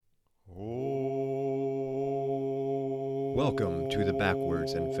Welcome to the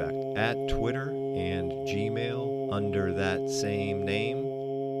Backwards Infect at Twitter and Gmail under that same name.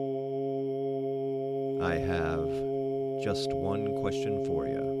 I have just one question for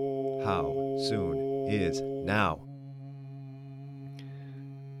you. How soon is now?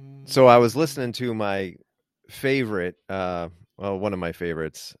 So I was listening to my favorite, one of my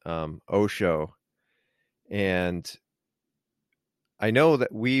favorites, Osho, and I know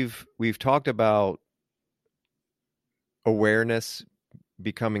that we've talked about awareness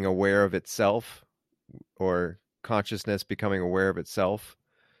becoming aware of itself, or consciousness becoming aware of itself.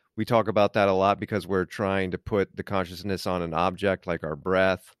 We talk about that a lot because we're trying to put the consciousness on an object like our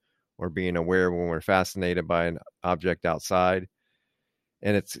breath, or being aware when we're fascinated by an object outside.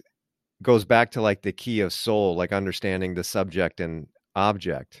 And it goes back to like the key of soul, like understanding the subject and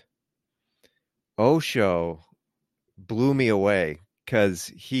object. Osho blew me away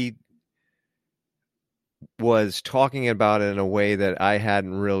because he was talking about it in a way that I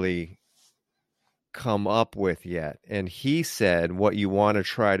hadn't really come up with yet. And he said what you want to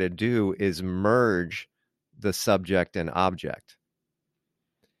try to do is merge the subject and object.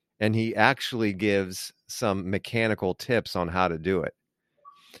 And he actually gives some mechanical tips on how to do it.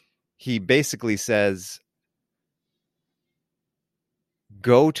 He basically says,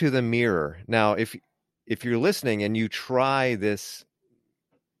 go to the mirror. Now, if you're listening and you try this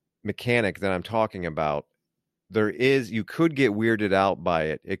mechanic that I'm talking about, you could get weirded out by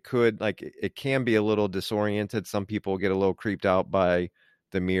it. It can be a little disoriented. Some people get a little creeped out by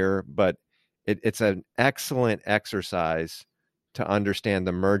the mirror, but it's an excellent exercise to understand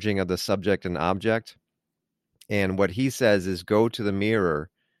the merging of the subject and object. And what he says is go to the mirror,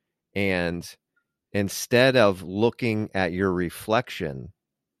 and instead of looking at your reflection,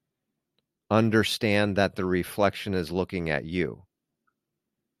 understand that the reflection is looking at you.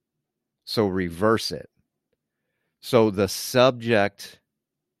 So reverse it. So the subject,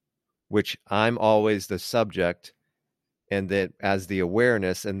 which I'm always the subject, and then as the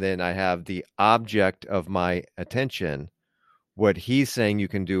awareness, and then I have the object of my attention. What he's saying you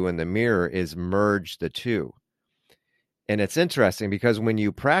can do in the mirror is merge the two. And it's interesting because when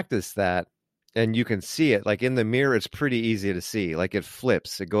you practice that, and you can see it, like in the mirror, it's pretty easy to see. Like it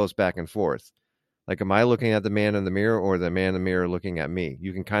flips, it goes back and forth. Like, am I looking at the man in the mirror, or the man in the mirror looking at me?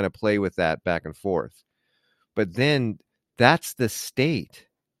 You can kind of play with that back and forth. But then that's the state.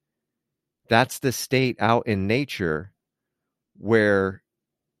 That's the state out in nature where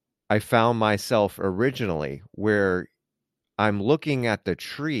I found myself originally, where I'm looking at the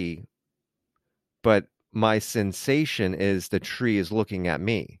tree, but my sensation is the tree is looking at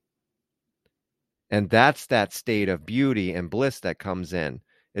me. And that's that state of beauty and bliss that comes in.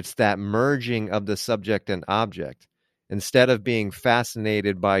 It's that merging of the subject and object. Instead of being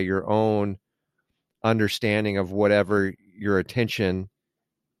fascinated by your own understanding of whatever your attention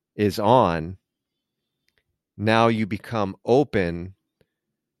is on, now you become open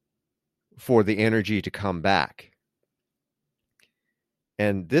for the energy to come back.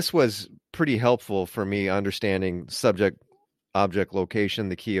 And this was pretty helpful for me understanding subject, object, location,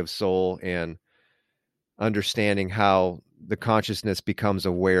 the key of soul, and understanding how the consciousness becomes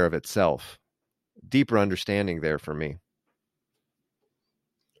aware of itself. Deeper understanding there for me.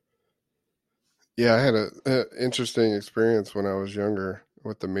 Yeah, I had an interesting experience when I was younger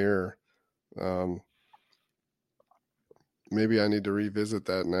with the mirror. Maybe I need to revisit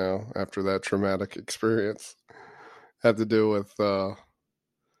that now after that traumatic experience. Had to do with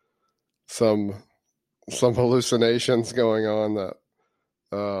some hallucinations going on that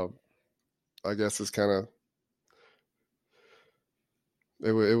I guess is kind of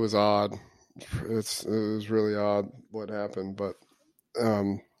it was odd. It was really odd what happened, but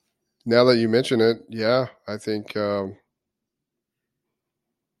now that you mention it, yeah, I think the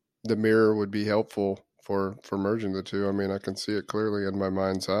mirror would be helpful for merging the two. I mean, I can see it clearly in my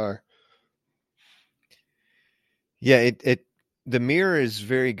mind's eye. Yeah, the mirror is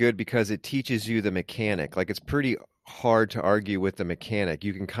very good because it teaches you the mechanic. Like, it's pretty hard to argue with the mechanic.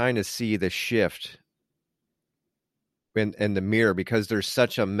 You can kind of see the shift in the mirror because there's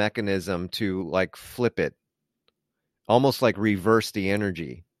such a mechanism to like flip it, almost like reverse the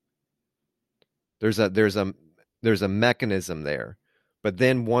energy. There's a mechanism there. But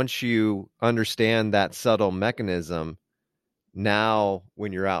then once you understand that subtle mechanism, now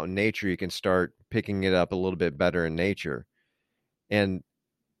when you're out in nature, you can start picking it up a little bit better in nature. And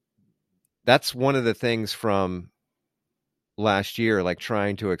that's one of the things from last year, like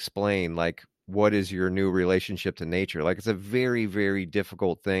trying to explain, like, what is your new relationship to nature? Like, it's a very, very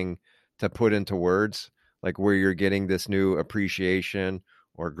difficult thing to put into words, like where you're getting this new appreciation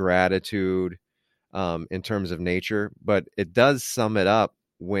or gratitude. in terms of nature, but it does sum it up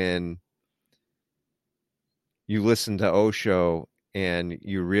when you listen to Osho and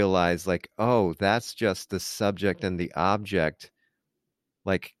you realize, like, oh, that's just the subject and the object,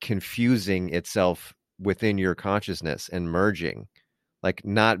 like, confusing itself within your consciousness and merging, like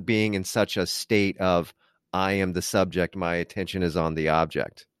not being in such a state of, I am the subject, my attention is on the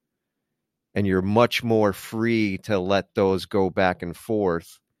object. And you're much more free to let those go back and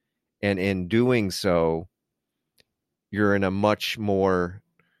forth. And in doing so, you're in a much more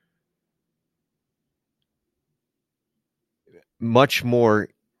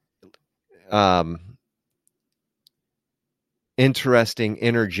um, interesting,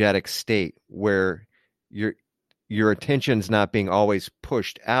 energetic state where your your attention's not being always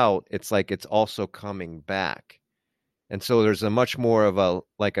pushed out. It's like it's also coming back. And so there's a much more of a,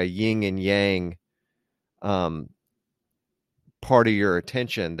 like a yin and yang um, part of your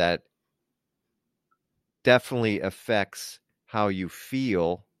attention that definitely affects how you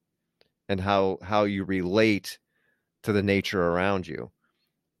feel and how you relate to the nature around you.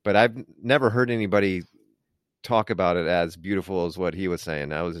 But I've never heard anybody talk about it as beautiful as what he was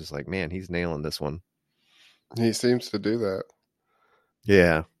saying. I was just like, man, he's nailing this one. He seems to do that.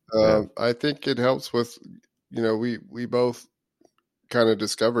 Yeah. Yeah. I think it helps with, we both kind of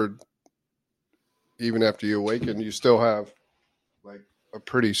discovered, even after you awaken, you still have like a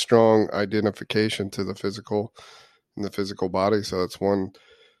pretty strong identification to the physical and the physical body. So it's one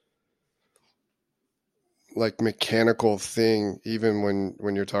like mechanical thing, even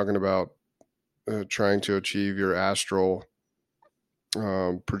when you're talking about trying to achieve your astral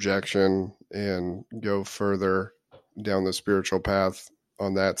projection and go further down the spiritual path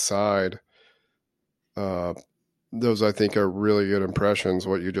on that side. Uh, those I think are really good impressions,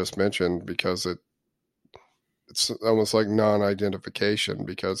 what you just mentioned, because it's almost like non-identification,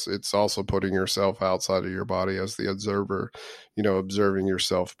 because it's also putting yourself outside of your body as the observer, observing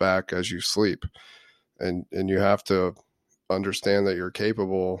yourself back as you sleep. And you have to understand that you're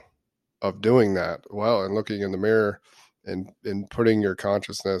capable of doing that well, and looking in the mirror and putting your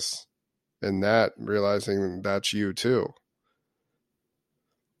consciousness in that, realizing that's you too.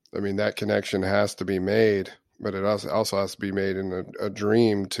 I mean, that connection has to be made, but it also has to be made in a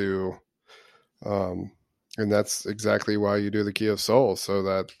dream too. And that's exactly why you do the Key of Souls, so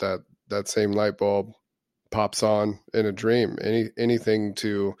that same light bulb pops on in a dream. Anything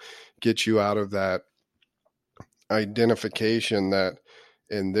to get you out of that identification that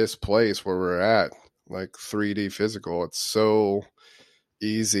in this place where we're at, like 3D physical, it's so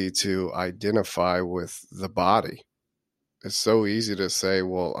easy to identify with the body. It's so easy to say,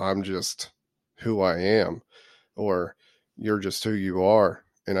 well, I'm just who I am, or you're just who you are.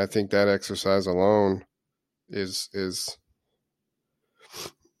 And I think that exercise alone is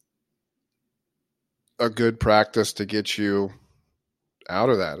a good practice to get you out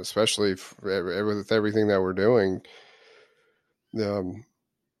of that, especially with everything that we're doing.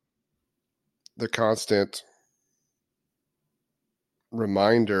 The constant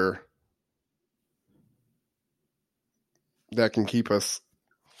reminder that can keep us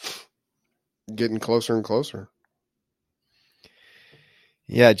getting closer and closer.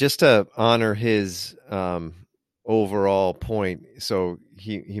 Yeah, just to honor his overall point. So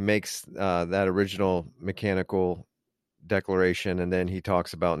he makes that original mechanical declaration, and then he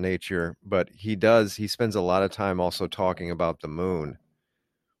talks about nature, but he spends a lot of time also talking about the moon,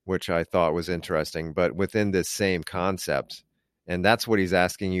 which I thought was interesting, but within this same concept. And that's what he's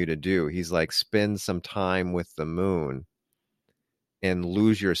asking you to do. He's like, spend some time with the moon and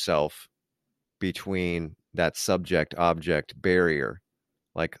lose yourself between that subject object barrier.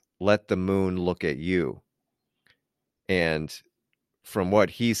 Like, let the moon look at you. And from what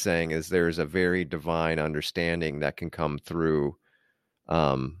he's saying is there's a very divine understanding that can come through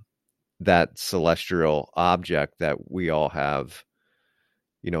um, that celestial object that we all have,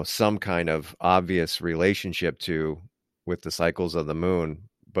 some kind of obvious relationship to with the cycles of the moon.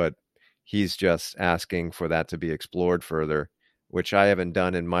 But he's just asking for that to be explored further, which I haven't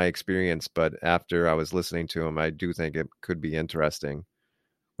done in my experience. But after I was listening to him, I do think it could be interesting,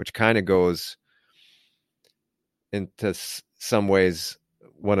 which kind of goes into some ways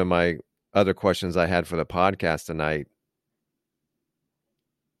one of my other questions I had for the podcast tonight.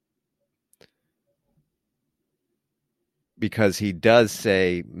 Because he does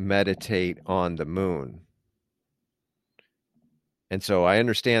say meditate on the moon. And so I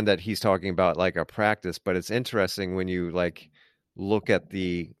understand that he's talking about like a practice, but it's interesting when you like look at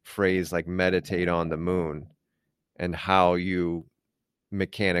the phrase like meditate on the moon and how you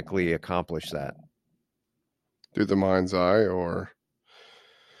mechanically accomplish that. Through the mind's eye, or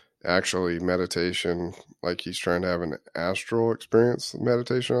actually meditation, like he's trying to have an astral experience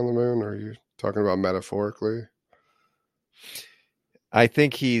meditation on the moon? Or are you talking about metaphorically? I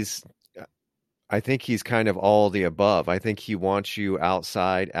think he's I think he's kind of all the above. I think he wants you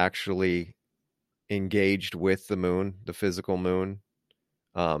outside, actually engaged with the moon, the physical moon.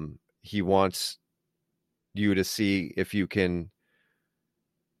 He wants you to see if you can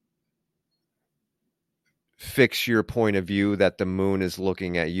fix your point of view that the moon is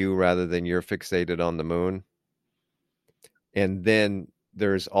looking at you rather than you're fixated on the moon. And then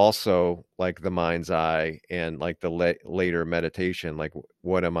there's also like the mind's eye and like the later meditation, like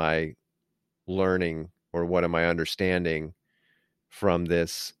what am I learning or what am I understanding from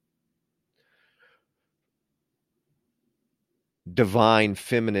this divine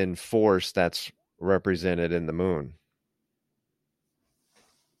feminine force that's represented in the moon.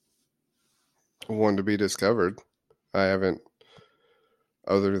 One to be discovered. I haven't,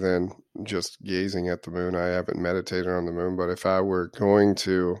 other than just gazing at the moon, I haven't meditated on the moon. But if I were going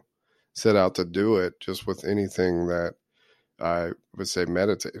to set out to do it just with anything that I would say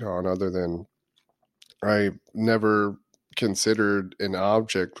meditate on, other than I never considered an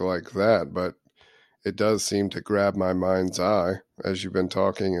object like that, but it does seem to grab my mind's eye. As you've been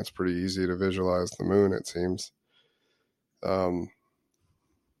talking, it's pretty easy to visualize the moon, it seems. Um,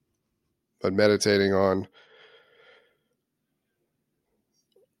 but meditating on,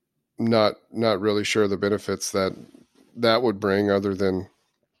 not really sure the benefits that would bring, other than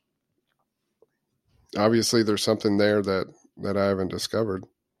obviously there's something there that I haven't discovered.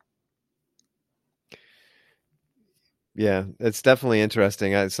 Yeah, it's definitely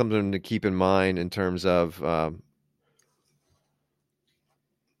interesting. It's something to keep in mind in terms of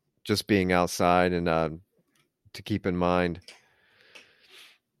just being outside and to keep in mind.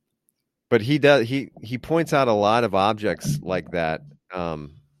 But he points out a lot of objects like that.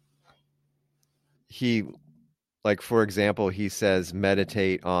 He like for example, he says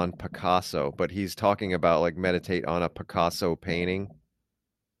meditate on Picasso, but he's talking about like meditate on a Picasso painting.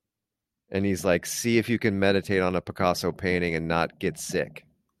 And he's like, see if you can meditate on a Picasso painting and not get sick.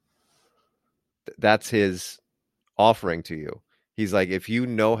 That's his offering to you. He's like, if you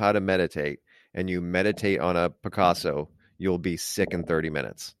know how to meditate and you meditate on a Picasso, you'll be sick in 30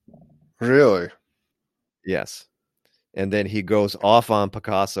 minutes. Really? Yes. And then he goes off on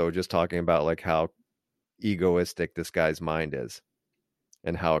Picasso, just talking about like how egoistic this guy's mind is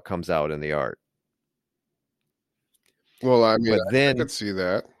and how it comes out in the art. Well, I mean, But I could then, see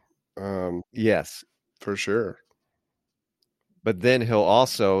that, um, yes, for sure. but then he'll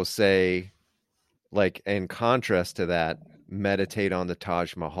also say, like, in contrast to that, meditate on the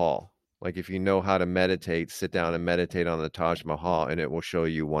Taj Mahal. Like, if you know how to meditate, sit down and meditate on the Taj Mahal, and it will show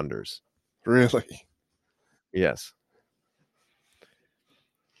you wonders. Really? Yes.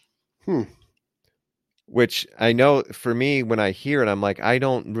 Hmm. Which I know for me, when I hear it, I'm like, I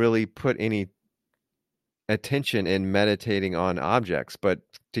don't really put any attention in meditating on objects, but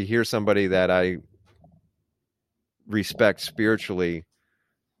to hear somebody that I respect spiritually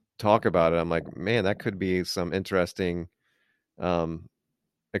talk about it, I'm like, man, that could be some interesting um,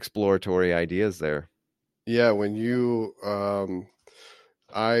 exploratory ideas there. Yeah,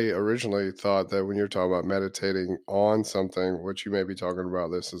 I originally thought that when you're talking about meditating on something, which you may be talking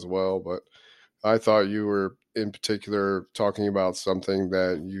about this as well, but I thought you were in particular talking about something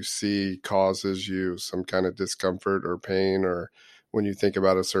that you see causes you some kind of discomfort or pain, or when you think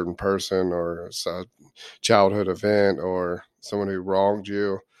about a certain person or a childhood event or someone who wronged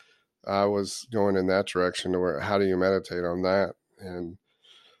you. I was going in that direction to where how do you meditate on that? And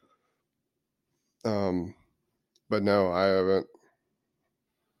um but no, I haven't.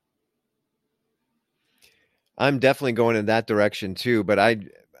 I'm definitely going in that direction too, but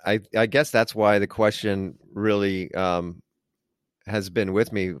I guess that's why the question really has been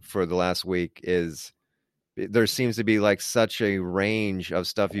with me for the last week is there seems to be like such a range of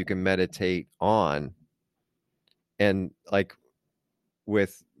stuff you can meditate on. And like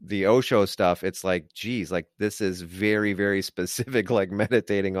with the Osho stuff, it's like, geez, like this is very, very specific, like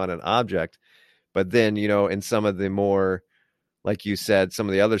meditating on an object. But then, in some of the more, like you said, some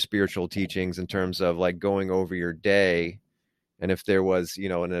of the other spiritual teachings in terms of like going over your day, and if there was,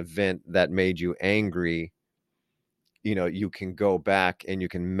 an event that made you angry, you can go back and you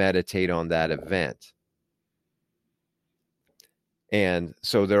can meditate on that event. And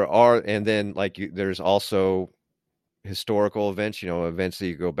so and then like there's also historical events, events that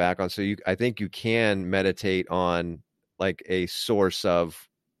you go back on. So I think you can meditate on like a source of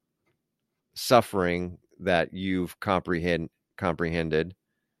suffering that you've comprehended,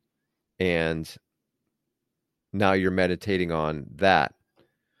 and now you're meditating on that.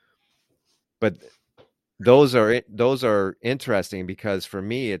 But those are interesting because for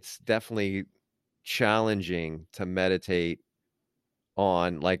me it's definitely challenging to meditate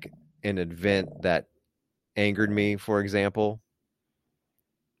on like an event that angered me, for example,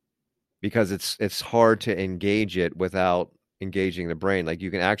 because it's hard to engage it without engaging the brain. Like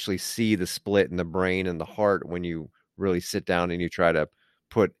you can actually see the split in the brain and the heart when you really sit down and you try to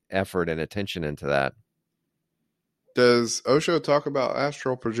put effort and attention into that. Does Osho talk about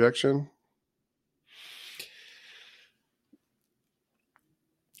astral projection?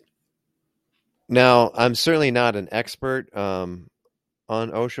 Now, I'm certainly not an expert on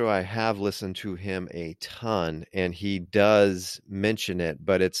Osho. I have listened to him a ton, and he does mention it,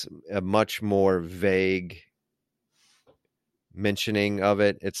 but it's a much more vague mentioning of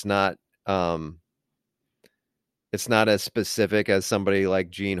it. Um, it's not as specific as somebody like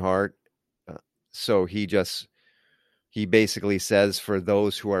Gene Hart. Uh, so he basically says for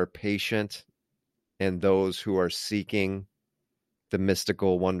those who are patient and those who are seeking the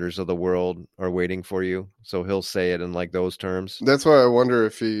mystical wonders of the world are waiting for you. So he'll say it in like those terms. That's why I wonder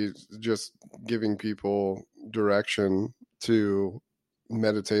if he's just giving people direction to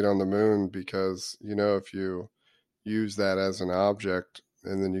meditate on the moon, because, if you use that as an object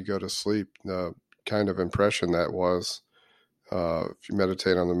and then you go to sleep, the kind of impression that was, if you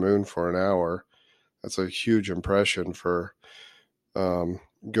meditate on the moon for an hour, that's a huge impression for um,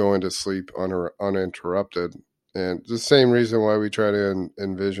 going to sleep uninterrupted. And the same reason why we try to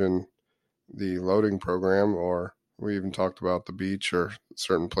envision the loading program, or we even talked about the beach or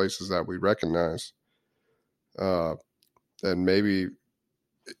certain places that we recognize. Uh, and maybe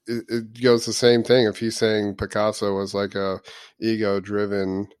it goes the same thing. If he's saying Picasso was like a ego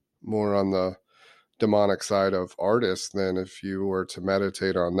driven, more on the demonic side of artists, then if you were to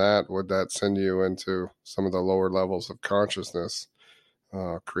meditate on that, would that send you into some of the lower levels of consciousness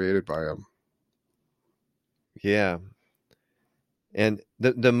created by him? Yeah. And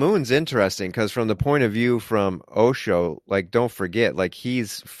the moon's interesting because from the point of view from Osho, like don't forget, like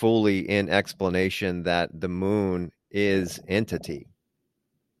he's fully in explanation that the moon is entity.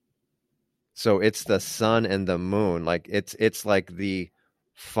 So it's the sun and the moon. Like it's like the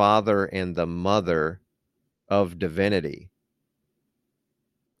father and the mother of divinity.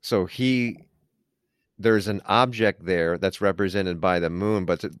 So there's an object there that's represented by the moon,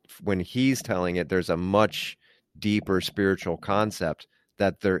 but when he's telling it, there's a much deeper spiritual concept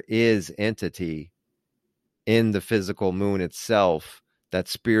that there is entity in the physical moon itself that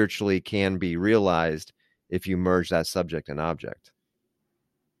spiritually can be realized if you merge that subject and object.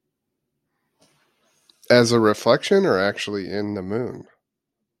 As a reflection or actually in the moon?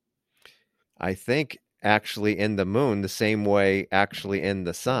 I think actually in the moon the same way actually in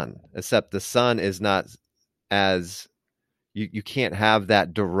the sun, except the sun is not as you can't have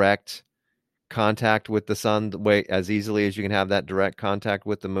that direct contact with the sun the way as easily as you can have that direct contact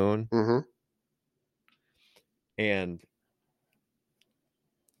with the moon. Mm-hmm. And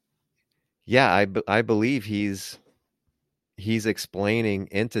yeah, I believe he's explaining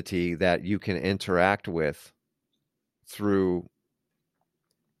entity that you can interact with through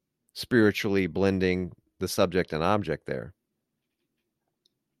spiritually blending the subject and object there.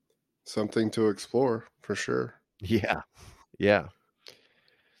 Something to explore for sure. Yeah. Yeah.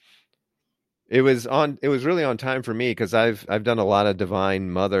 It was really on time for me because I've done a lot of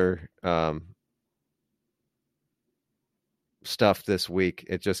Divine Mother stuff this week.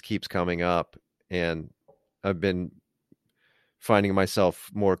 It just keeps coming up, and I've been finding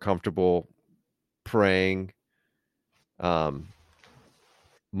myself more comfortable praying. Um,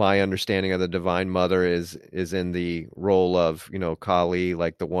 my understanding of the Divine Mother is in the role of Kali,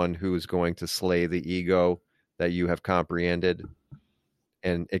 like the one who's going to slay the ego that you have comprehended,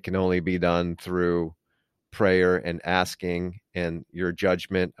 and it can only be done through prayer and asking and your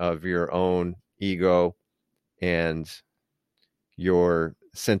judgment of your own ego and your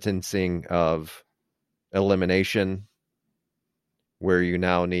sentencing of elimination, where you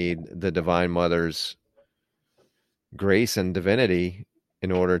now need the Divine Mother's grace and divinity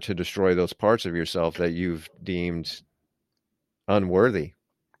in order to destroy those parts of yourself that you've deemed unworthy.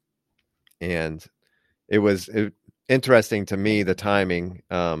 And it was interesting to me the timing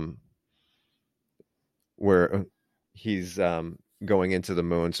where he's going into the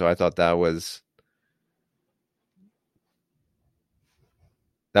moon. So I thought that was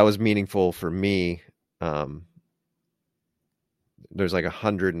meaningful for me. Um, there's like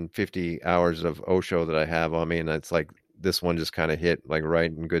 150 hours of Osho that I have on me, and it's like this one just kind of hit like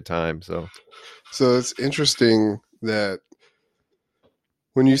right in good time. So it's interesting that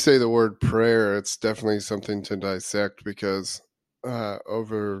when you say the word prayer, it's definitely something to dissect, because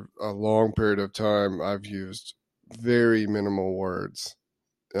over a long period of time, I've used very minimal words.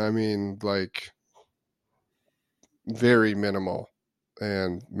 I mean, like very minimal.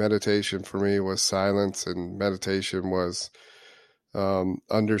 And meditation for me was silence, and meditation was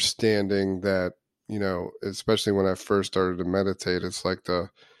understanding that, especially when I first started to meditate, it's like the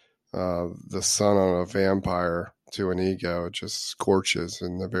sun on a vampire to an ego. It just scorches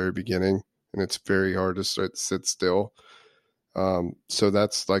in the very beginning, and it's very hard to sit still. So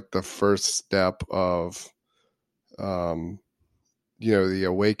that's like the first step of, the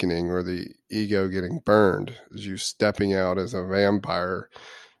awakening or the ego getting burned, is you stepping out as a vampire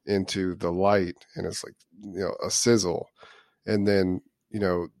into the light, and it's like, a sizzle. And then,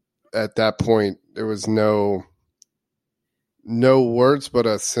 at that point, there was no words, but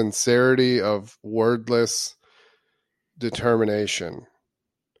a sincerity of wordless determination.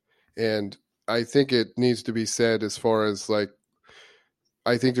 And I think it needs to be said, as far as like,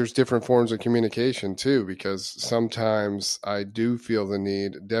 I think there's different forms of communication too, because sometimes I do feel the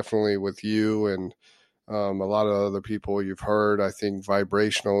need, definitely with you and a lot of other people you've heard. I think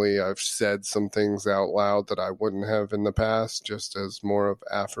vibrationally, I've said some things out loud that I wouldn't have in the past, just as more of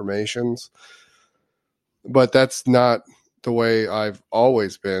affirmations. But that's not the way I've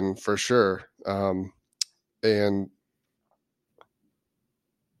always been, for sure. And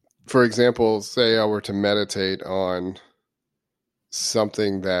for example, say I were to meditate on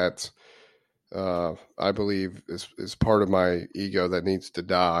something that I believe is part of my ego that needs to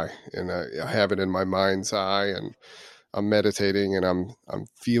die, and I have it in my mind's eye, and I'm meditating, and I'm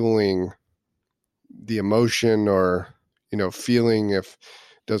feeling the emotion, or feeling if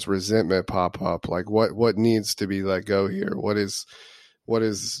does resentment pop up, like what needs to be let go here, what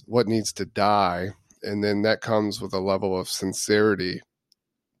needs to die. And then that comes with a level of sincerity.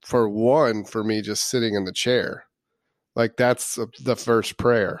 For me, just sitting in the chair, like that's the first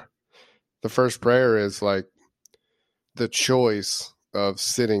prayer. The first prayer is like the choice of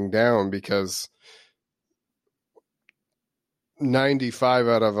sitting down, because 95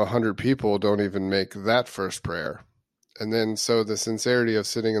 out of 100 people don't even make that first prayer. And then so the sincerity of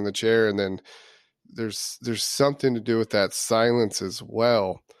sitting in the chair, and then there's something to do with that silence as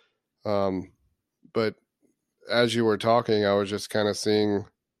well. But as you were talking, I was just kind of seeing,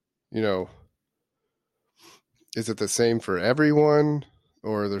 is it the same for everyone,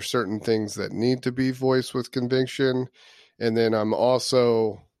 or are there certain things that need to be voiced with conviction? And then I'm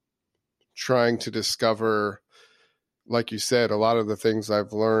also trying to discover, like you said, a lot of the things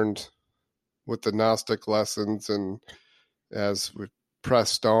I've learned with the Gnostic lessons, and as we've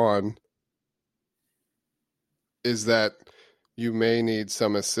pressed on, is that you may need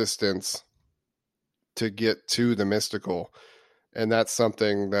some assistance to get to the mystical. And that's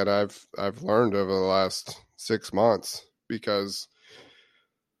something that I've learned over the last 6 months, because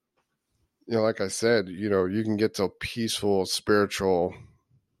like I said, you can get to peaceful spiritual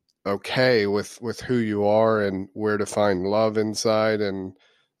okay with who you are, and where to find love inside, and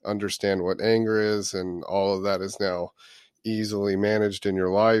understand what anger is, and all of that is now easily managed in your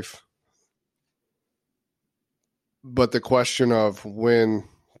life. But the question of, when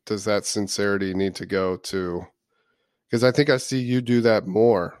does that sincerity need to go to? Because I think I see you do that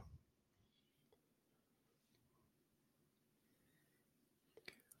more.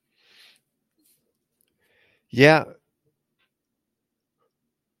 Yeah.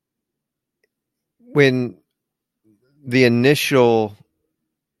 When the initial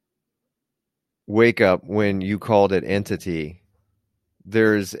wake up, when you called it entity,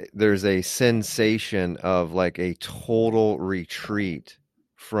 there's a sensation of like a total retreat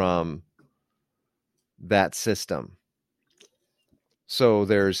from that system. So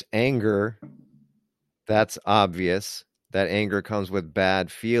there's anger. That's obvious. That anger comes with bad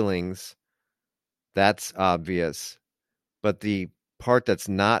feelings. That's obvious. But the part that's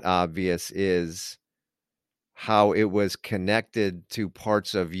not obvious is how it was connected to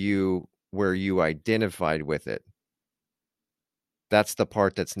parts of you where you identified with it. That's the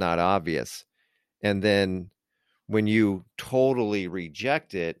part that's not obvious. And then when you totally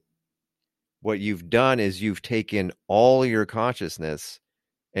reject it, what you've done is you've taken all your consciousness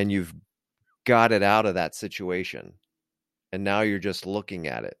and you've got it out of that situation. And now you're just looking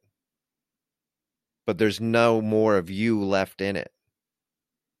at it. But there's no more of you left in it.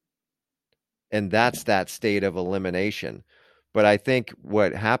 And that's that state of elimination. But I think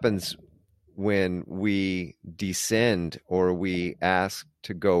what happens when we descend, or we ask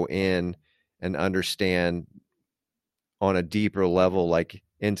to go in and understand on a deeper level, like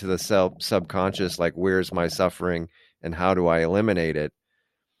into the subconscious, like where's my suffering and how do I eliminate it?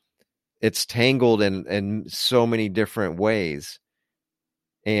 It's tangled in so many different ways.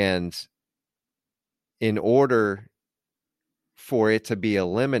 And in order for it to be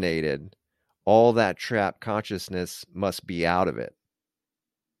eliminated, all that trapped consciousness must be out of it.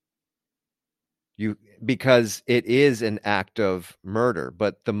 Because it is an act of murder,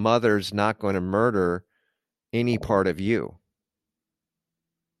 but the mother's not going to murder any part of you.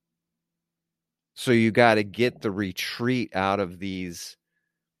 So you got to get the retreat out of these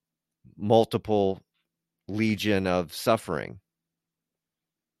multiple legion of suffering.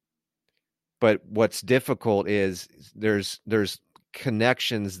 But what's difficult is there's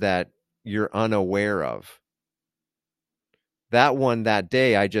connections that you're unaware of. That one, that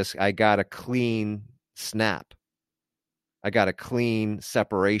day, I got a clean snap. I got a clean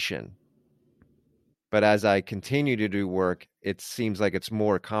separation. But as I continue to do work, it seems like it's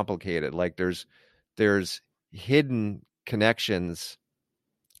more complicated. Like there's hidden connections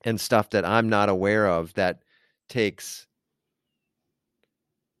and stuff that I'm not aware of that takes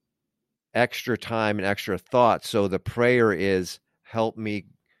extra time and extra thought. So the prayer is, help me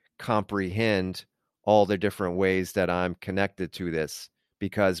comprehend all the different ways that I'm connected to this,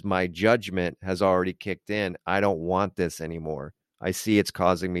 because my judgment has already kicked in. I don't want this anymore. I see it's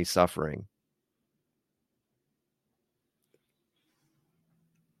causing me suffering.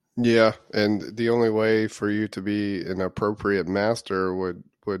 Yeah, and the only way for you to be an appropriate master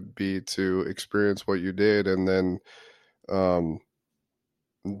would be to experience what you did, and then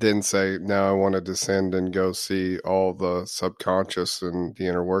say, now I want to descend and go see all the subconscious and the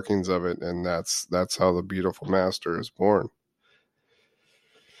inner workings of it, and that's how the beautiful master is born.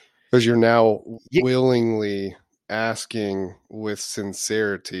 Because you're now Ye- willingly asking with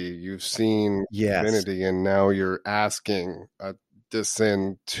sincerity. You've seen Yes. divinity, and now you're asking a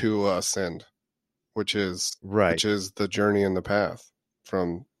descend to ascend, which is Right. which is the journey and the path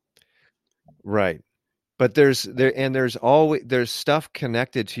from. Right. But there's stuff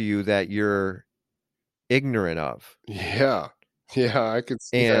connected to you that you're ignorant of. Yeah, yeah, I could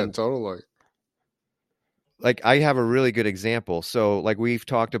see that And totally. like I have a really good example. So like we've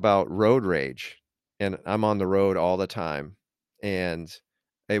talked about road rage, and I'm on the road all the time. And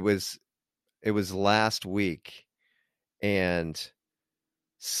it was last week, and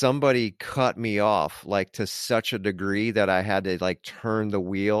somebody cut me off like to such a degree that I had to like turn the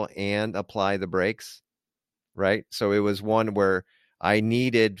wheel and apply the brakes, right? So it was one where I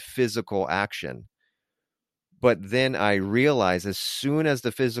needed physical action. But then I realized as soon as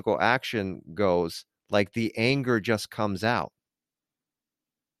the physical action goes, like the anger just comes out.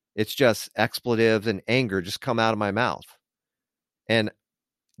 It's just expletives and anger just come out of my mouth. And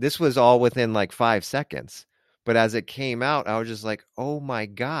this was all within like 5 seconds. But as it came out, I was just like, oh my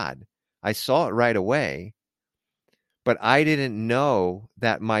God. I saw it right away, but I didn't know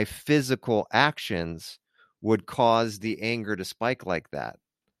that my physical actions would cause the anger to spike like that.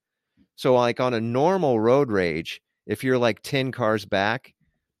 So, like on a normal road rage, if you're like 10 cars back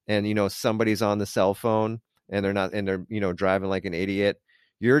and, somebody's on the cell phone and they're, driving like an idiot,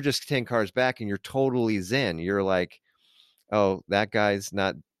 you're just 10 cars back and you're totally zen. You're like, oh, that guy's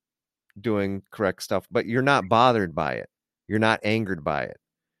not doing correct stuff, but you're not bothered by it. You're not angered by it.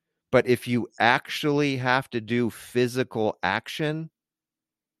 But if you actually have to do physical action,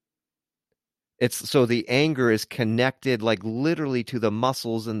 it's so the anger is connected like literally to the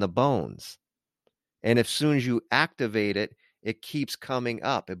muscles and the bones. And as soon as you activate it, it keeps coming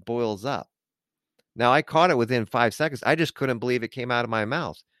up. It boils up. Now I caught it within 5 seconds. I just couldn't believe it came out of my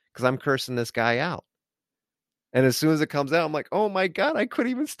mouth because I'm cursing this guy out. And as soon as it comes out, I'm like, oh my God, I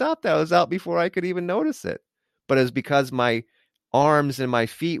couldn't even stop that. It was out before I could even notice it. But it's because my arms and my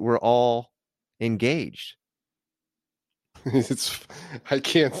feet were all engaged. It's I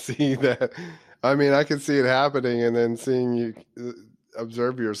can't see that. I mean, I can see it happening, and then seeing you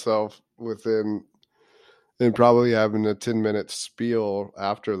observe yourself within, and probably having a 10-minute spiel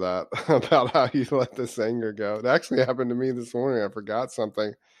after that about how you let this anger go. It actually happened to me this morning. I forgot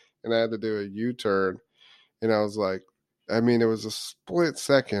something, and I had to do a U-turn, and I was like, I mean, it was a split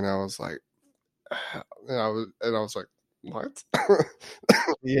second. I was like, and I was like, what?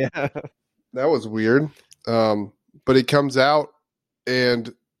 Yeah. That was weird. But it comes out,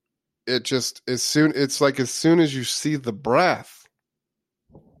 and it just as soon as you see the breath,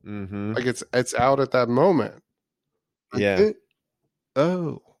 Mm-hmm. like it's out at that moment. Like, Yeah.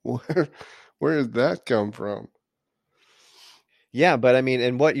 oh, where did that come from? Yeah. But I mean,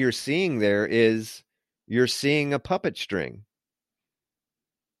 and what you're seeing there is you're seeing a puppet string.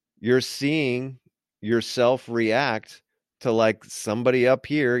 You're seeing yourself react to like somebody up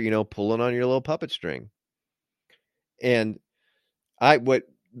here, pulling on your little puppet string. And I what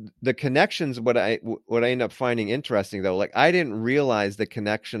the connections, what I end up finding interesting though, like I didn't realize the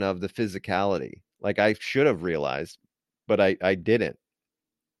connection of the physicality. Like I should have realized, but I didn't.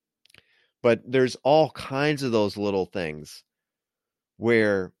 But there's all kinds of those little things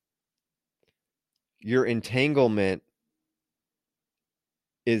where your entanglement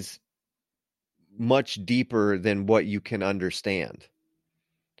is much deeper than what you can understand.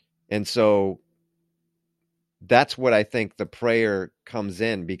 And so that's what I think the prayer comes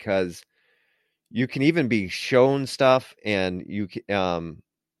in, because you can even be shown stuff, and you can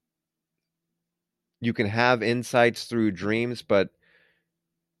have insights through dreams, but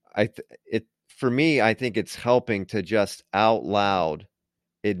it for me, I think it's helping to just out loud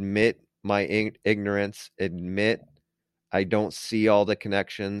admit my ignorance, admit I don't see all the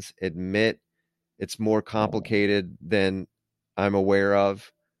connections, admit it's more complicated than I'm aware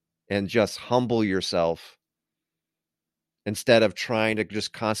of, and just humble yourself instead of trying to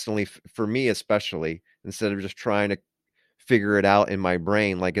just constantly, for me especially, instead of just trying to figure it out in my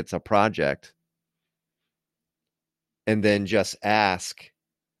brain like it's a project, and then just ask,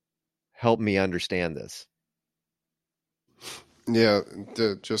 help me understand this. Yeah,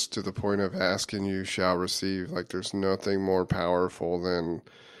 just to the point of asking, you shall receive. Like, there's nothing more powerful than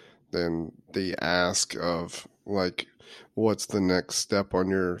the ask of, like, what's the next step on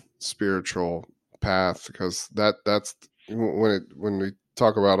your spiritual path? Because that's when we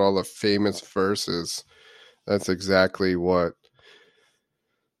talk about all the famous verses, that's exactly what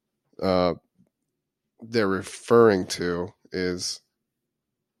uh, they're referring to, is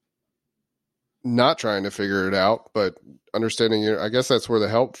not trying to figure it out, but understanding I guess that's where the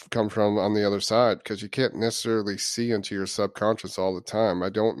help comes from on the other side, because you can't necessarily see into your subconscious all the time. I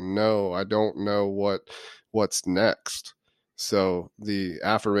don't know what's next. So the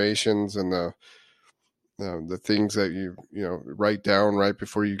affirmations and the things that you know write down right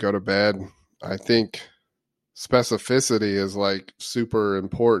before you go to bed, I think specificity is like super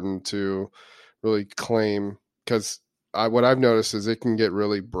important to really claim, because what I've noticed is it can get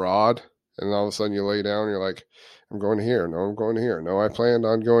really broad, and all of a sudden you lay down, and you're like, I'm going here. No, I'm going here. No, I planned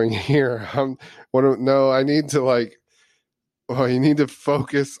on going here. No, I need to you need to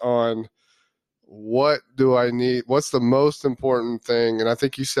focus on, what do I need? What's the most important thing? And I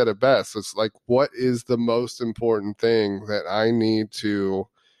think you said it best. It's like, what is the most important thing that I need to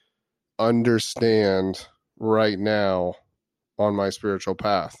understand right now on my spiritual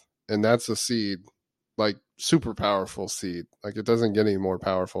path? And that's a seed, like super powerful seed. Like, it doesn't get any more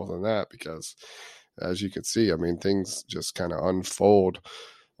powerful than that, because as you can see, I mean, things just kind of unfold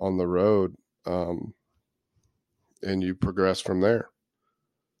on the road, and you progress from there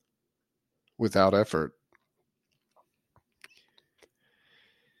without effort.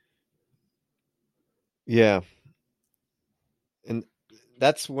 Yeah. And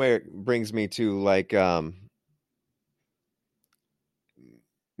that's where it brings me to, like,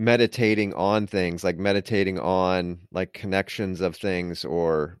 meditating on things, like meditating on like connections of things,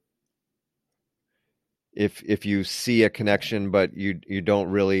 or if you see a connection but you don't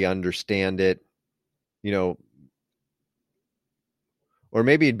really understand it, you know, or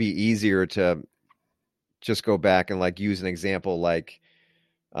maybe it'd be easier to just go back and like use an example like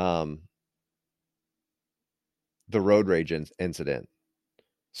um the road rage incident.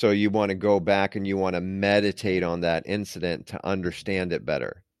 So you want to go back and you want to meditate on that incident to understand it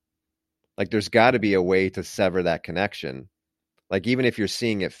better. Like there's got to be a way to sever that connection. Like even if you're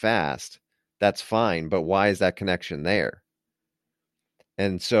seeing it fast, that's fine, but why is that connection there?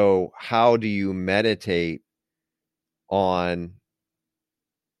 And so how do you meditate on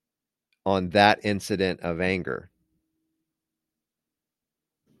that incident of anger?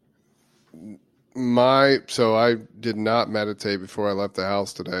 So I did not meditate before I left the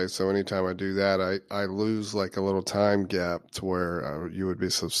house today. So anytime I do that, I lose like a little time gap to where you would be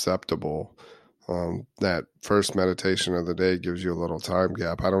susceptible. That first meditation of the day gives you a little time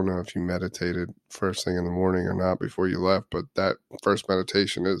gap. I don't know if you meditated first thing in the morning or not before you left, but that first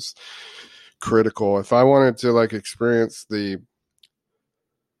meditation is critical. If I wanted to like experience the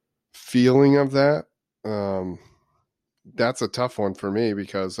feeling of that, that's a tough one for me,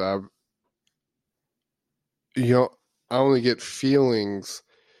 because I only get feelings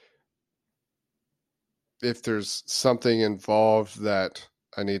if there's something involved that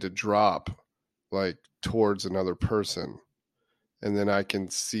I need to drop, like towards another person. And then I can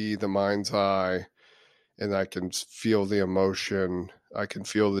see the mind's eye, and I can feel the emotion. I can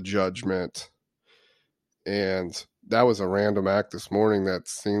feel the judgment. And that was a random act this morning that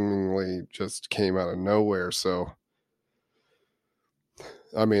seemingly just came out of nowhere. So,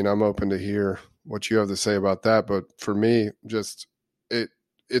 I mean, I'm open to hear what you have to say about that. But for me, just it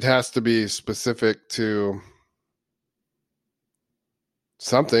it has to be specific to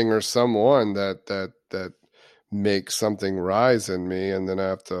something or someone that makes something rise in me, and then I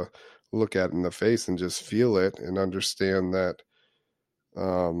have to look at it in the face and just feel it and understand that.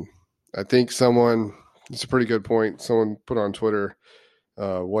 I think it's a pretty good point. Someone put on Twitter,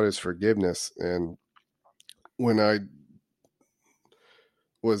 what is forgiveness? And when I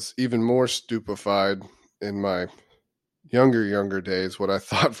was even more stupefied in my younger days, what I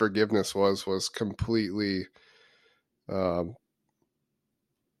thought forgiveness was completely um,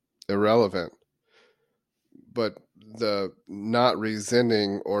 irrelevant. But the not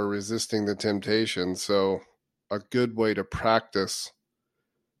resenting or resisting the temptation. So a good way to practice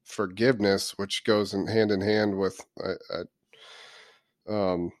forgiveness, which goes hand in hand with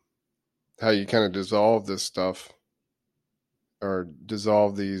how you kind of dissolve this stuff or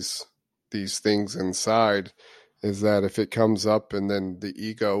dissolve these things inside, is that if it comes up and then the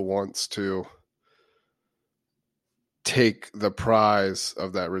ego wants to take the prize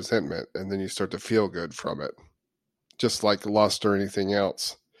of that resentment, and then you start to feel good from it, just like lust or anything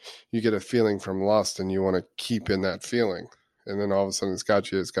else. You get a feeling from lust and you want to keep in that feeling, and then all of a sudden it's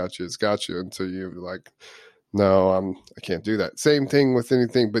got you until you're like, no, I can't do that. Same thing with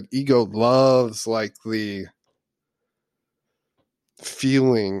anything, but ego loves like the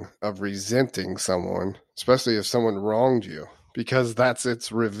feeling of resenting someone, especially if someone wronged you, because that's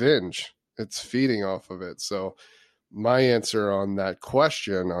its revenge. It's feeding off of it. So my answer on that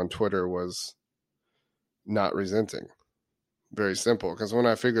question on Twitter was not resenting. Very simple. Because when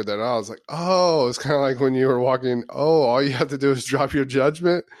I figured that out, I was like, oh, it's kind of like when you were walking, oh, all you have to do is drop your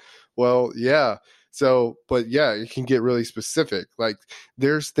judgment. Well, yeah. So, but yeah, you can get really specific. Like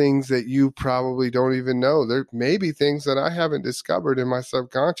there's things that you probably don't even know. There may be things that I haven't discovered in my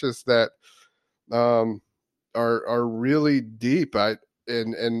subconscious that um, are really deep.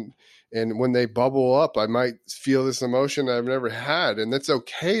 And when they bubble up, I might feel this emotion I've never had, and it's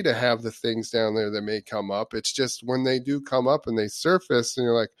okay to have the things down there that may come up. It's just when they do come up and they surface, and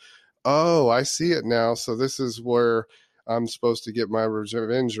you're like, oh, I see it now. So this is where I'm supposed to get my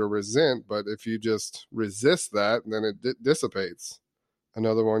revenge or resent. But if you just resist that, then it dissipates.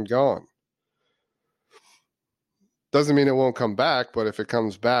 Another one gone. Doesn't mean it won't come back, but if it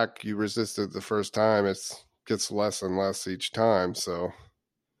comes back, you resist it the first time, it gets less and less each time. So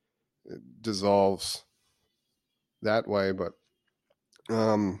it dissolves that way. But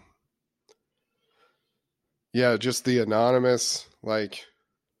yeah, just the anonymous, like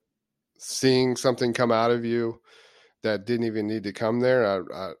seeing something come out of you that didn't even need to come there.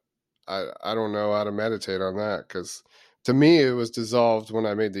 I don't know how to meditate on that, because to me it was dissolved when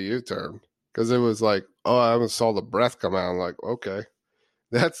I made the U-turn, because it was like, oh, I almost saw the breath come out. I'm like, okay,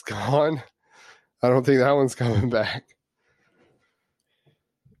 that's gone. I don't think that one's coming back.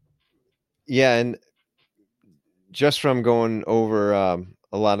 Yeah, and just from going over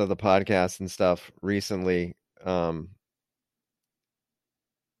a lot of the podcasts and stuff recently,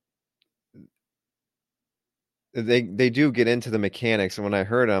 they do get into the mechanics, and when I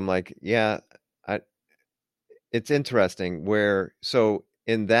heard them, like, yeah, I, it's interesting. Where so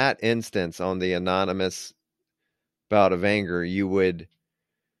in that instance, on the anonymous bout of anger, you would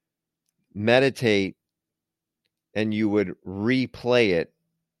meditate and you would replay it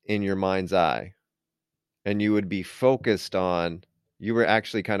in your mind's eye, and you would be focused on. You were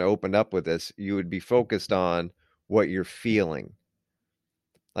actually kind of opened up with this. You would be focused on what you're feeling.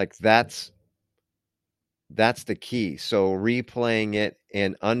 Like that's the key. So replaying it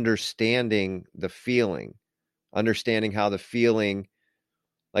and understanding the feeling, understanding how the feeling,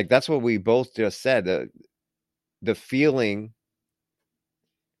 like that's what we both just said. The feeling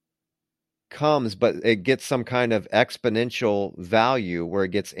comes, but it gets some kind of exponential value where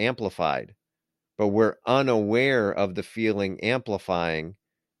it gets amplified. But we're unaware of the feeling amplifying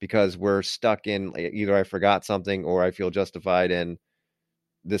because we're stuck in either I forgot something or I feel justified in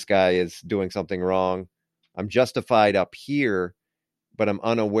this guy is doing something wrong. I'm justified up here, but I'm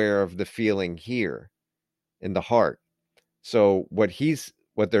unaware of the feeling here in the heart. So what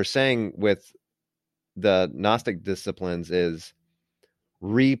they're saying with the Gnostic disciplines is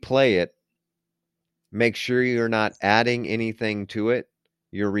replay it, make sure you're not adding anything to it.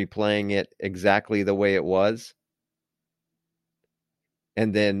 You're replaying it exactly the way it was,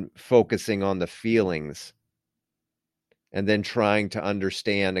 and then focusing on the feelings, and then trying to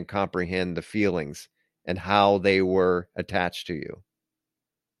understand and comprehend the feelings and how they were attached to you.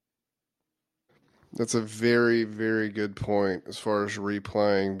 That's a very, very good point as far as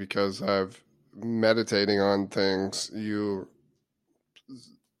replaying, because I've meditating on things.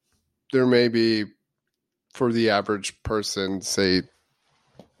 There may be, for the average person, say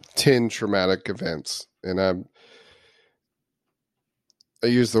 10 traumatic events, and I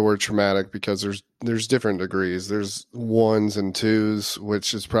use the word traumatic because there's different degrees. There's ones and twos,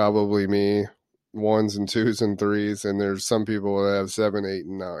 which is probably me, ones and twos and threes, and there's some people that have 7, 8,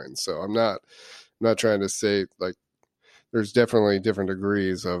 and 9. So I'm not trying to say, like, there's definitely different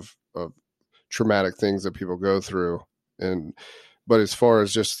degrees of traumatic things that people go through. And but as far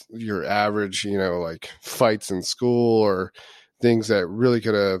as just your average, like fights in school or things that really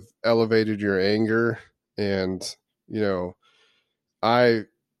could have elevated your anger, and I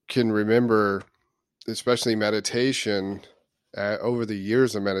can remember, especially meditation, over the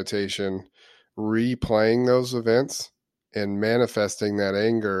years of meditation, replaying those events and manifesting that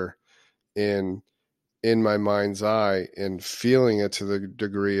anger in my mind's eye and feeling it to the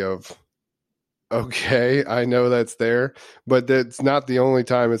degree of, okay, I know that's there, but that's not the only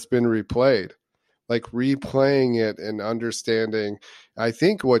time it's been replayed. Like replaying it and understanding, I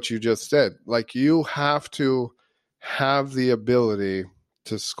think what you just said, like you have to have the ability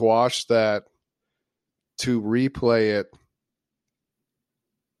to squash that, to replay it,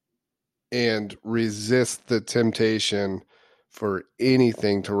 and resist the temptation for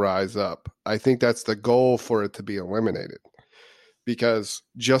anything to rise up. I think that's the goal, for it to be eliminated. Because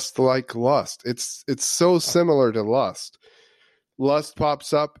just like lust, it's so similar to lust. Lust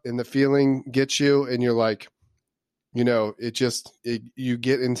pops up and the feeling gets you, and you're like, you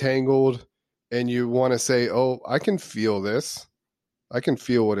get entangled, and you want to say, oh, I can feel this. I can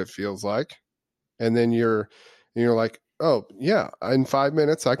feel what it feels like. And then you're like, oh yeah, in 5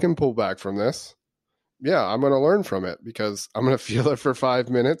 minutes I can pull back from this. Yeah, I'm going to learn from it because I'm going to feel it for 5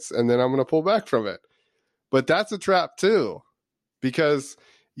 minutes and then I'm going to pull back from it. But that's a trap too, because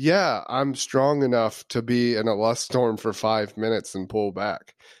yeah, I'm strong enough to be in a lust storm for 5 minutes and pull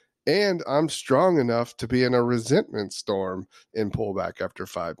back. And I'm strong enough to be in a resentment storm and pull back after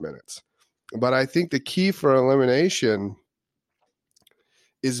 5 minutes. But I think the key for elimination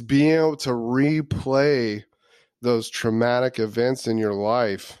is being able to replay those traumatic events in your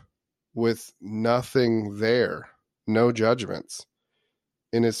life with nothing there, no judgments.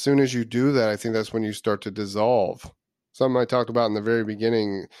 And as soon as you do that, I think that's when you start to dissolve. Something I talked about in the very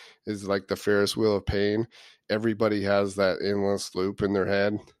beginning is like the Ferris wheel of pain. Everybody has that endless loop in their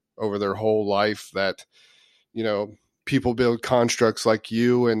head over their whole life that, people build constructs like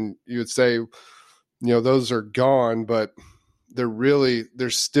you, and you would say, those are gone, but they're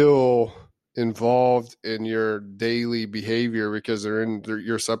still involved in your daily behavior because they're in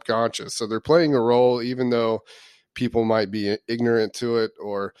your subconscious. So they're playing a role, even though people might be ignorant to it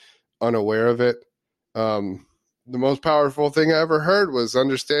or unaware of it. The most powerful thing I ever heard was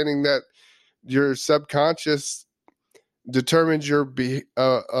understanding that your subconscious determines your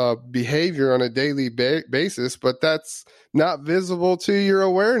behavior on a daily basis, but that's not visible to your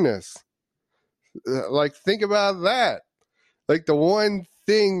awareness. Like, think about that. Like, the one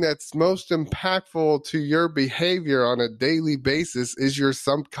thing that's most impactful to your behavior on a daily basis is your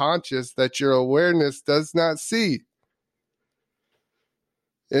subconscious that your awareness does not see.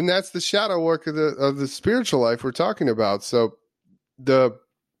 And that's the shadow work of the spiritual life we're talking about. So the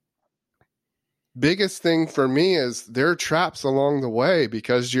biggest thing for me is there are traps along the way,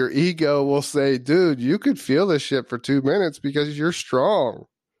 because your ego will say, dude, you could feel this shit for 2 minutes because you're strong.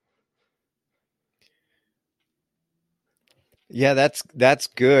 Yeah, that's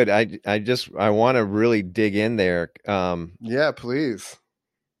good. I want to really dig in there. Yeah, please.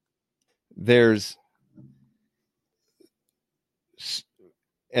 There's,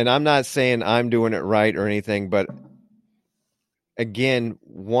 and I'm not saying I'm doing it right or anything, but again,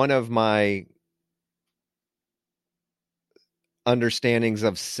 one of my understandings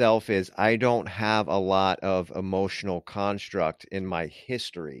of self is I don't have a lot of emotional construct in my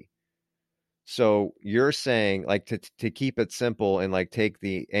history. So you're saying, like, to keep it simple and like take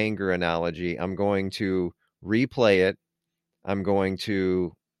the anger analogy, I'm going to replay it. I'm going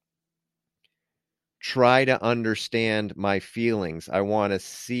to try to understand my feelings. I want to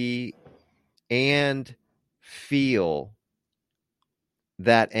see and feel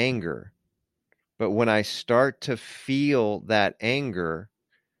that anger. But when I start to feel that anger,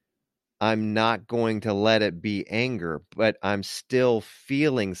 I'm not going to let it be anger, but I'm still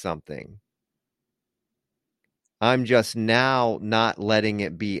feeling something. I'm just now not letting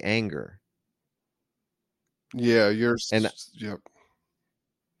it be anger. Yeah, And yep.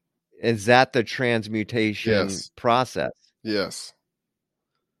 is that the transmutation Yes. process? Yes.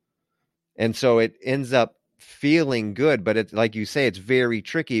 And so it ends up feeling good, but it's like you say, it's very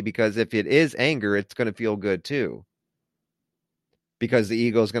tricky, because if it is anger, it's going to feel good too, because the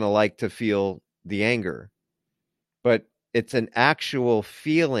ego is going to like to feel the anger. But it's an actual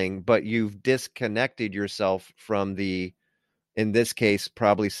feeling, but you've disconnected yourself from the, in this case,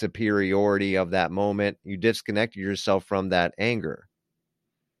 probably superiority of that moment. You disconnected yourself from that anger.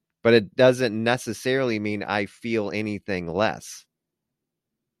 But it doesn't necessarily mean I feel anything less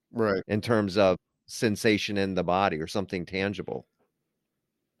Right. in terms of sensation in the body or something tangible.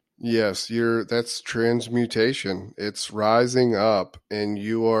 Yes, that's transmutation. It's rising up, and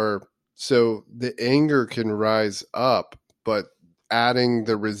you are, so the anger can rise up, but adding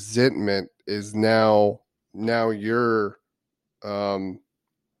the resentment is now you're um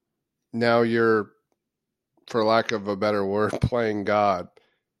now you're, for lack of a better word, playing God.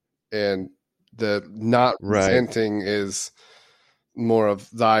 And the not Right. resenting is more of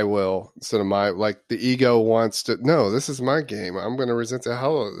thy will instead of my, like the ego wants to, no, this is my game. I'm going to resent the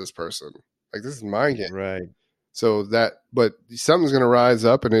hell out of this person. Like, this is my game. Right. So that, but something's going to rise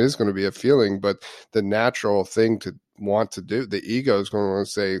up and it is going to be a feeling, but the natural thing to want to do, the ego is going to want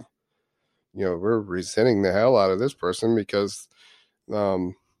to say, we're resenting the hell out of this person because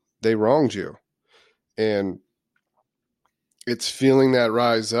they wronged you. And it's feeling that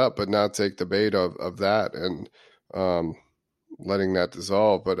rise up, but not take the bait of that and um, letting that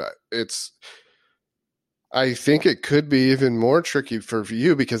dissolve. But I think it could be even more tricky for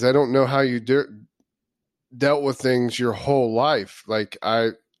you because I don't know how you dealt with things your whole life. Like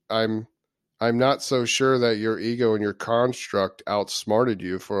I'm, I'm not so sure that your ego and your construct outsmarted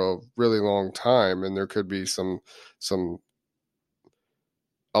you for a really long time, and there could be some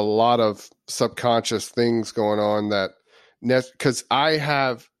a lot of subconscious things going on that, because I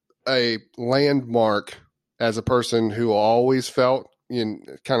have a landmark as a person who always felt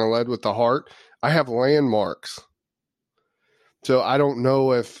kind of led with the heart. I have landmarks. So I don't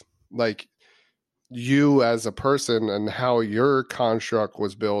know if, like, you as a person and how your construct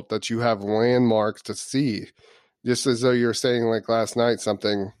was built, that you have landmarks to see, just as though you're saying, like last night,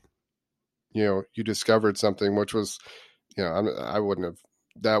 something, you discovered something, which was, I wouldn't have,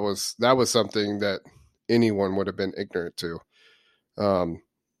 that was something that anyone would have been ignorant to. Um,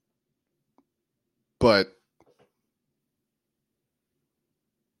 but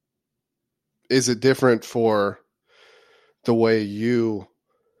is it different for the way you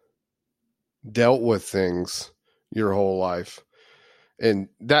dealt with things your whole life? And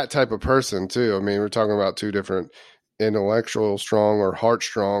that type of person too. I mean, we're talking about two different, intellectual strong or heart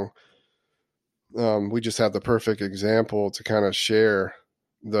strong. We just have the perfect example to kind of share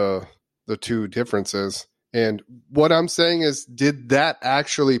the the two differences. And what I'm saying is, did that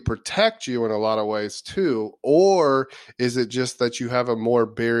actually protect you in a lot of ways too? Or is it just that you have a more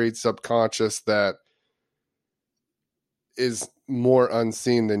buried subconscious that is more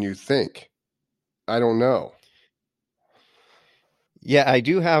unseen than you think? I don't know. Yeah, I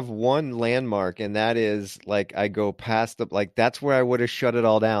do have one landmark, and that is like I go past the, like that's where I would have shut it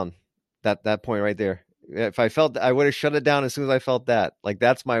all down. That point right there. If I felt, I would have shut it down as soon as I felt that. Like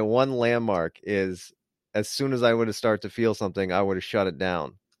that's my one landmark, is as soon as I would have started to feel something, I would have shut it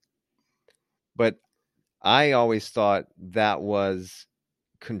down. But I always thought that was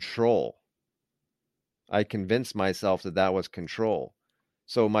control. I convinced myself that that was control.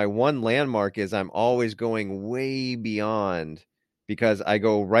 So my one landmark is I'm always going way beyond, because I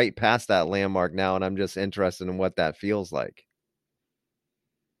go right past that landmark now and I'm just interested in what that feels like.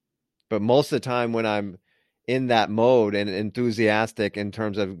 But most of the time when I'm in that mode and enthusiastic in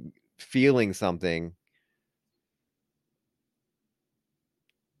terms of feeling something,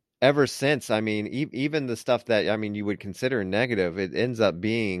 ever since, I mean, even the stuff that, I mean, you would consider negative, it ends up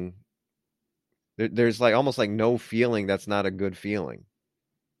being, there's like almost like no feeling that's not a good feeling.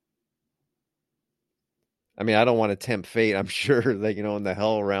 I mean, I don't want to tempt fate. I'm sure that, in the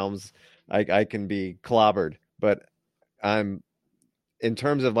hell realms, I can be clobbered, but I'm, in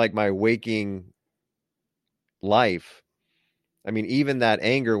terms of like my waking life, I mean, even that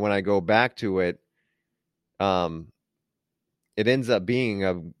anger, when I go back to it, um, it ends up being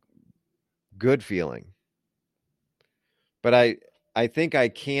a good feeling. But I think I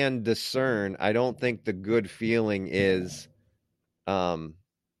can discern. I don't think the good feeling is um,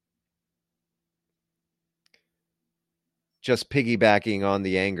 just piggybacking on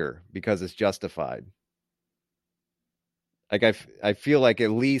the anger because it's justified. Like I feel like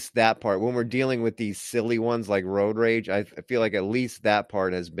at least that part, when we're dealing with these silly ones like road rage, I feel like at least that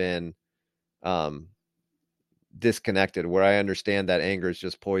part has been um, disconnected, where I understand that anger is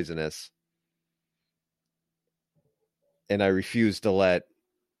just poisonous, and I refuse to let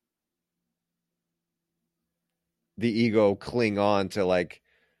the ego cling on to like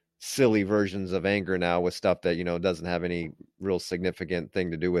silly versions of anger now with stuff that doesn't have any real significant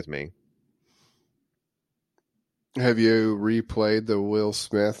thing to do with me. Have you replayed the Will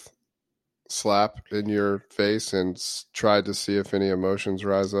Smith slap in your face and tried to see if any emotions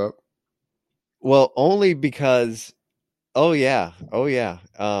rise up? Well, only because, oh yeah, oh yeah.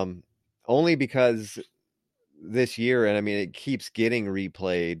 Only because this year, and I mean, it keeps getting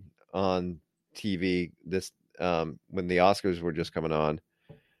replayed on TV. This when the Oscars were just coming on.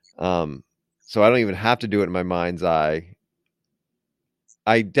 Um, so I don't even have to do it in my mind's eye.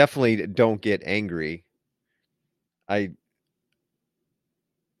 I definitely don't get angry. I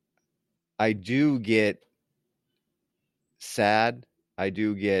I do get sad. I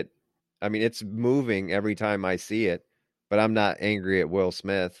do get, I mean, it's moving every time I see it, but I'm not angry at Will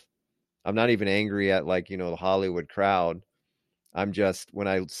Smith. I'm not even angry at, like, the Hollywood crowd. I'm just, when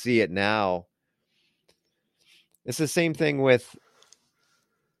I see it now, it's the same thing with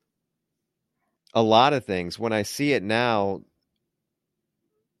a lot of things. When I see it now,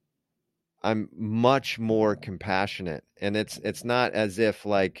 I'm much more compassionate, and it's not as if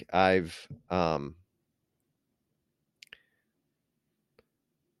like I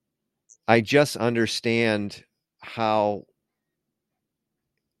just understand how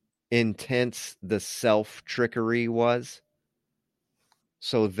intense the self trickery was.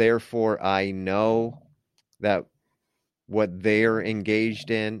 So therefore, I know that what they're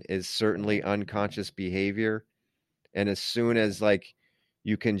engaged in is certainly unconscious behavior. And as soon as, like,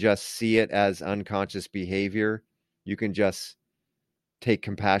 you can just see it as unconscious behavior, you can just take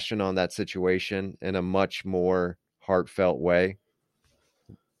compassion on that situation in a much more heartfelt way.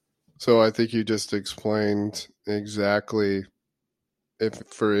 So I think you just explained exactly, if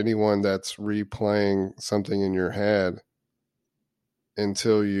for anyone that's replaying something in your head,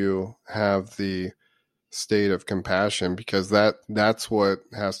 until you have the state of compassion, because that's what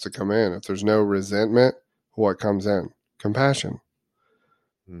has to come in. If there's no resentment, what comes in? Compassion.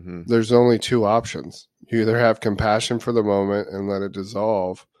 Mm-hmm. There's only two options. You either have compassion for the moment and let it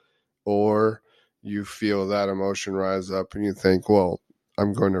dissolve, or you feel that emotion rise up and you think, well,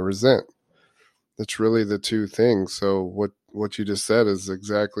 I'm going to resent. That's really the two things. So what you just said is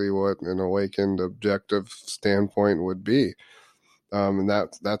exactly what an awakened objective standpoint would be. And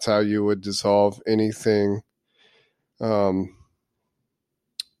that's how you would dissolve anything, um,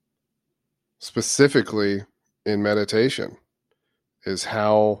 specifically in meditation, is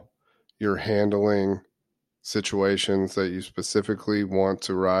how you're handling situations that you specifically want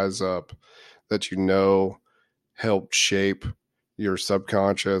to rise up, that help shape your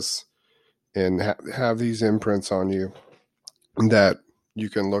subconscious and have these imprints on you that you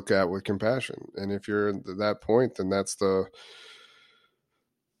can look at with compassion. And if you're at that point, then that's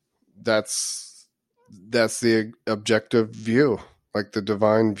that's the objective view, like the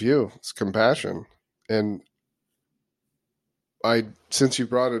divine view. It's compassion. And I, since you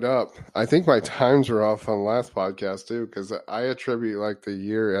brought it up, I think my times were off on the last podcast too, because I attribute like the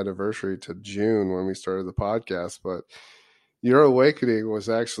year anniversary to June when we started the podcast. But your awakening was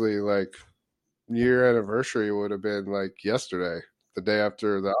actually like, year anniversary would have been like yesterday, the day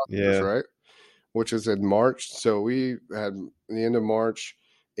after the Oscars, Yeah. right? Which is in March. So we had the end of March,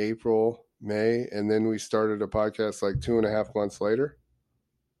 April, May, and then we started a podcast like 2.5 months later.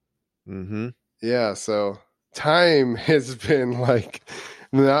 Mm-hmm. Yeah. So time has been like,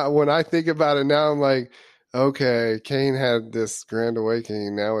 when I think about it now, I'm like, okay, Kayne had this grand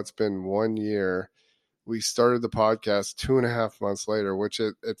awakening. Now it's been 1 year. We started the podcast 2.5 months later, which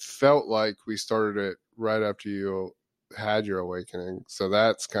it felt like we started it right after you had your awakening. So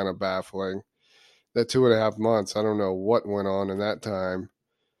that's kind of baffling. That 2.5 months, I don't know what went on in that time.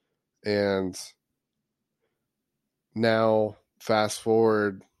 And now fast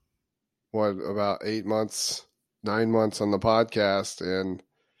forward, what, about 8 months, 9 months on the podcast, and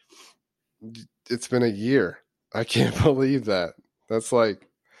it's been a year. I can't believe that. That's like,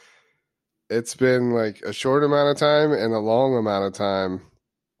 it's been like a short amount of time and a long amount of time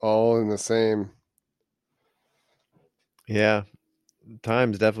all in the same. Yeah.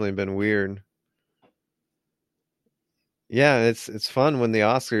 Time's definitely been weird. Yeah, it's fun when the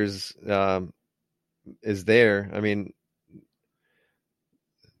Oscars is there. I mean,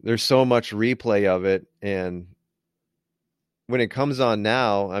 there's so much replay of it, and when it comes on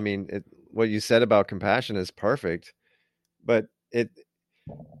now, I mean, what you said about compassion is perfect. But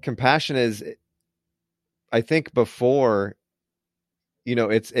compassion is, I think, before,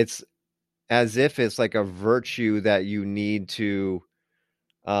 it's as if it's like a virtue that you need to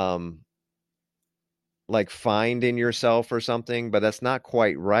um like find in yourself or something, but that's not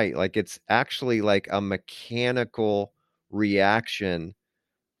quite right. Like, it's actually like a mechanical reaction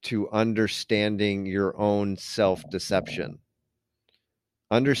to understanding your own self deception.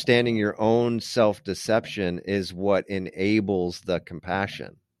 understanding your own self-deception is what enables the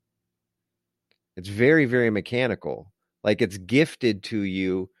compassion. It's very, very mechanical. Like it's gifted to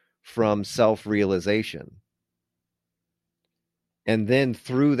you from self-realization. And then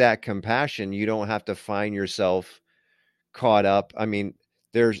through that compassion, you don't have to find yourself caught up. I mean,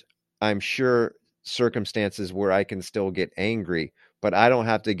 I'm sure, circumstances where I can still get angry, but I don't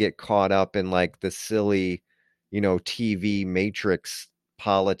have to get caught up in like the silly, TV matrix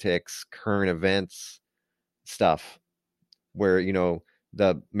politics, current events stuff where,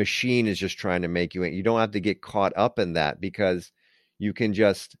 the machine is just trying to make you. You don't have to get caught up in that because you can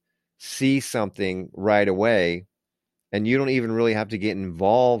just see something right away and you don't even really have to get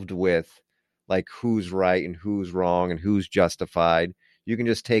involved with like who's right and who's wrong and who's justified. You can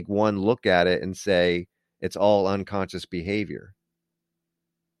just take one look at it and say it's all unconscious behavior.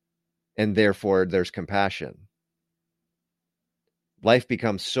 And therefore there's compassion. Life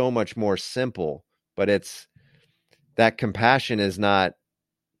becomes so much more simple, but that compassion is not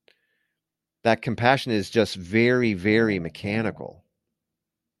that compassion is just very, very mechanical.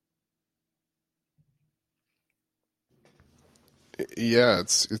 Yeah,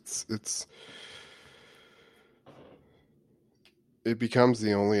 it becomes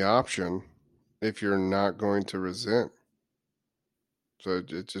the only option if you're not going to resent. So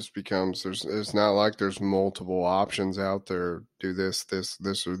it just becomes it's not like there's multiple options out there. Do this,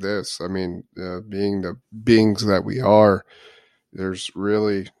 or this. I mean, being the beings that we are, there's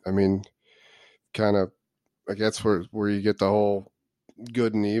really, I mean, kind of, I guess where you get the whole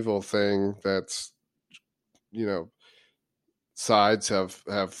good and evil thing. That's, you know, sides have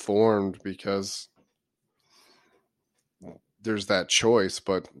formed because there's that choice.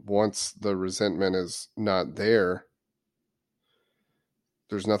 But once the resentment is not there,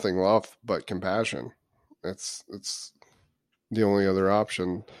 there's nothing left but compassion. It's the only other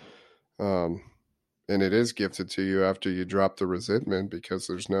option. Um, and it is gifted to you after you drop the resentment because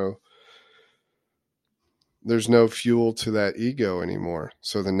there's no fuel to that ego anymore.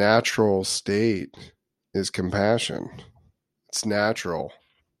 So the natural state is compassion. It's natural.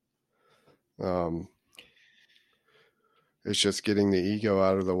 Um, it's just getting the ego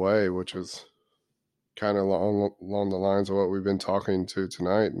out of the way, which is kind of along the lines of what we've been talking to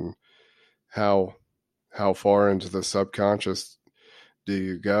tonight, and how far into the subconscious do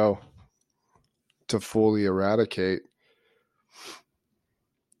you go to fully eradicate.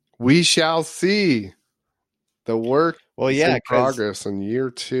 We shall see. The work Well, is yeah, in because progress in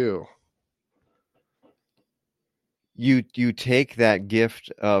year 2. you take that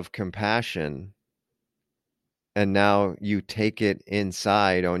gift of compassion and now you take it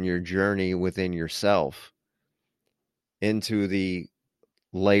inside on your journey within yourself into the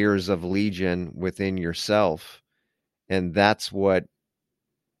layers of legion within yourself, and that's what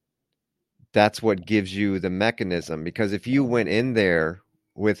gives you the mechanism. Because if you went in there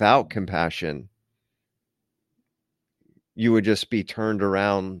without compassion, you would just be turned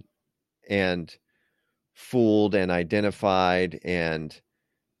around and fooled and identified, and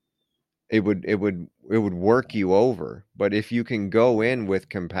it would work you over. But if you can go in with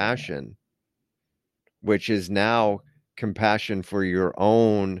compassion, which is now compassion for your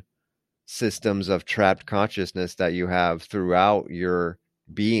own systems of trapped consciousness that you have throughout your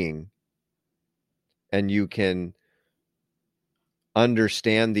being, and you can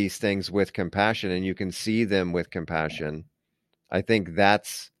understand these things with compassion and you can see them with compassion. I think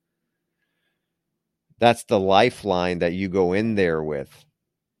that's the lifeline that you go in there with.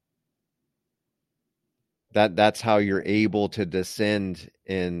 That's how you're able to descend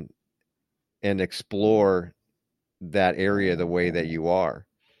in and explore that area the way that you are.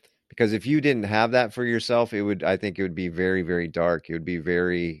 Because if you didn't have that for yourself, I think it would be very, very dark. It would be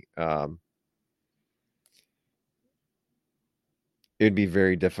it'd be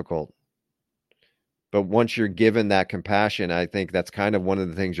very difficult. But once you're given that compassion, I think that's kind of one of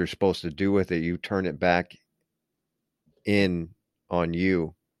the things you're supposed to do with it. You turn it back in on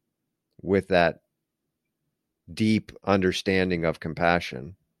you with that deep understanding of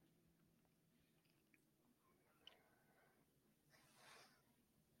compassion.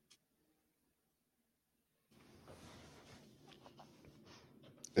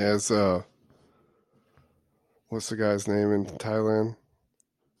 As what's the guy's name in Thailand?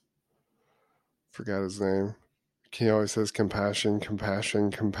 Forgot his name. He always says compassion, compassion,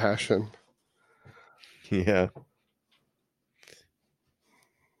 compassion. Yeah.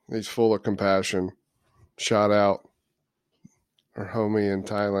 He's full of compassion. Shout out our homie in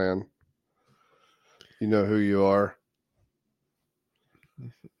Thailand. You know who you are.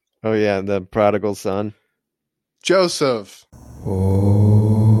 Oh yeah, the prodigal son. Joseph. Oh.